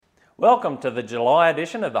Welcome to the July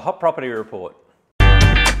edition of the Hot Property Report.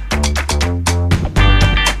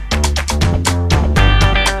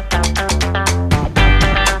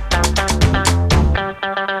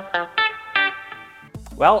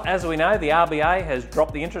 Well, as we know, the RBA has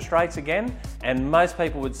dropped the interest rates again, and most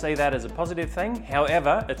people would see that as a positive thing.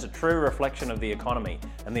 However, it's a true reflection of the economy,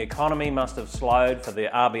 and the economy must have slowed for the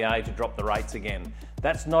RBA to drop the rates again.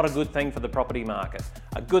 That's not a good thing for the property market.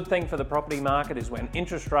 A good thing for the property market is when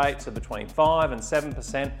interest rates are between 5 and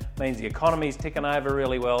 7%, means the economy's ticking over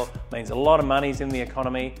really well, means a lot of money's in the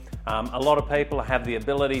economy. A lot of people have the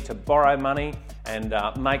ability to borrow money and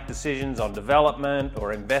make decisions on development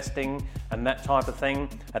or investing and that type of thing.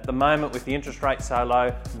 At the moment, with the interest rate so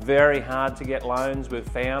low, very hard to get loans, we've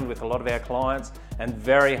found with a lot of our clients, and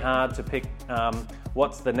very hard to pick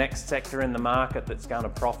what's the next sector in the market that's going to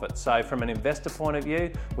profit. So from an investor point of view,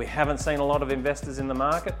 we haven't seen a lot of investors in the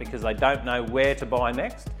market because they don't know where to buy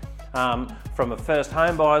next. From a first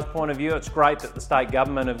home buyer's point of view, it's great that the state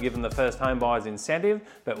government have given the first home buyers incentive,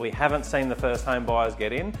 but we haven't seen the first home buyers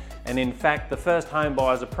get in. And in fact, the first home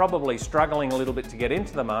buyers are probably struggling a little bit to get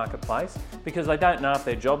into the marketplace because they don't know if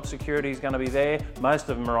their job security is going to be there. Most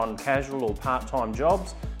of them are on casual or part-time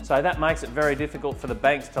jobs. So that makes it very difficult for the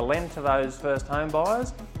banks to lend to those first home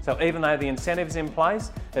buyers. So even though the incentive's in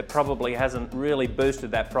place, it probably hasn't really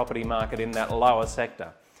boosted that property market in that lower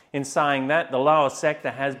sector. In saying that, the lower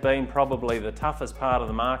sector has been probably the toughest part of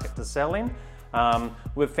the market to sell in.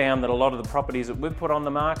 We've found that a lot of the properties that we've put on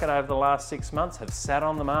the market over the last 6 months have sat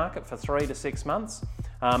on the market for 3 to 6 months.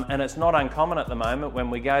 And it's not uncommon at the moment when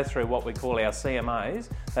we go through what we call our CMAs,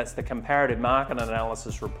 that's the Comparative Market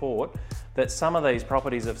Analysis Report, that some of these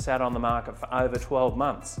properties have sat on the market for over 12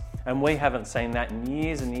 months. And we haven't seen that in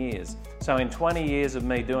years and years. So in 20 years of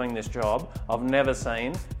me doing this job, I've never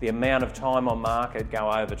seen the amount of time on market go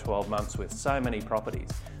over 12 months with so many properties.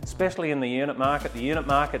 Especially in the unit market. The unit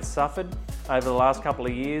market suffered over the last couple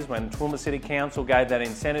of years when Toowoomba City Council gave that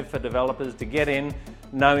incentive for developers to get in,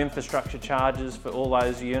 no infrastructure charges for all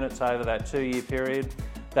those units over that 2-year period.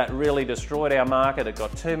 That really destroyed our market. It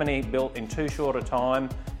got too many built in too short a time,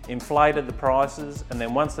 inflated the prices, and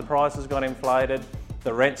then once the prices got inflated,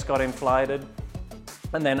 the rents got inflated.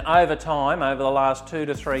 And then over time, over the last 2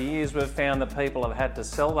 to 3 years, we've found that people have had to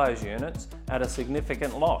sell those units at a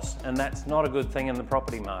significant loss, and that's not a good thing in the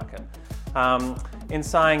property market. In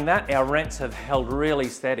saying that, our rents have held really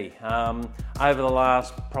steady. Over the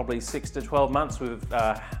last probably 6 to 12 months,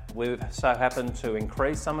 we've so happened to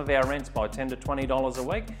increase some of our rents by $10 to $20 a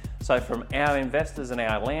week. So from our investors and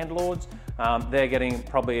our landlords, they're getting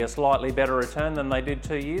probably a slightly better return than they did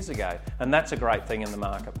 2 years ago. And that's a great thing in the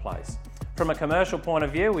marketplace. From a commercial point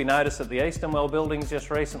of view, we noticed that the Eastonwell buildings just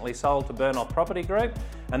recently sold to Burnoff Property Group,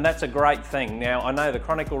 and that's a great thing. Now, I know the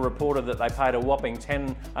Chronicle reported that they paid a whopping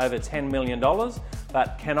over $10 million,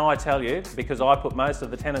 but can I tell you, because I put most of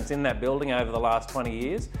the tenants in that building over the last 20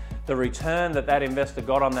 years, the return that that investor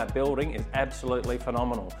got on that building is absolutely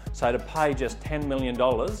phenomenal. So to pay just $10 million,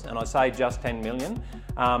 and I say just $10 million,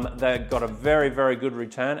 they got a very, very good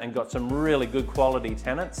return and got some really good quality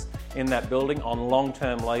tenants in that building on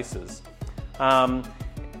long-term leases.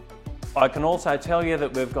 I can also tell you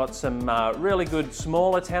that we've got some really good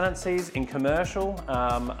smaller tenancies in commercial.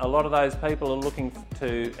 A lot of those people are looking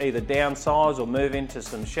to either downsize or move into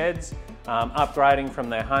some sheds, upgrading from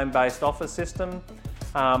their home-based office system.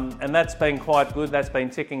 And that's been quite good. That's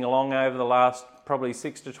been ticking along over the last probably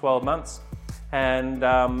 6 to 12 months. And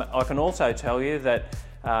I can also tell you that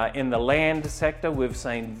in the land sector, we've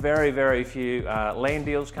seen very, very few land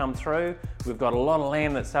deals come through. We've got a lot of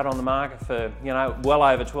land that's sat on the market for, well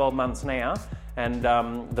over 12 months now. And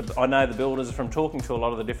I know the builders, from talking to a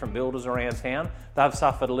lot of the different builders around town, they've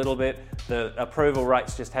suffered a little bit. The approval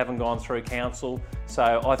rates just haven't gone through council.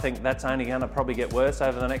 So I think that's only going to probably get worse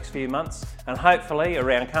over the next few months. And hopefully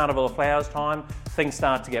around Carnival of Flowers time, things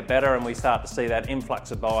start to get better and we start to see that influx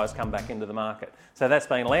of buyers come back into the market. So that's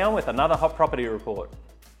been Leon with another Hot Property Report.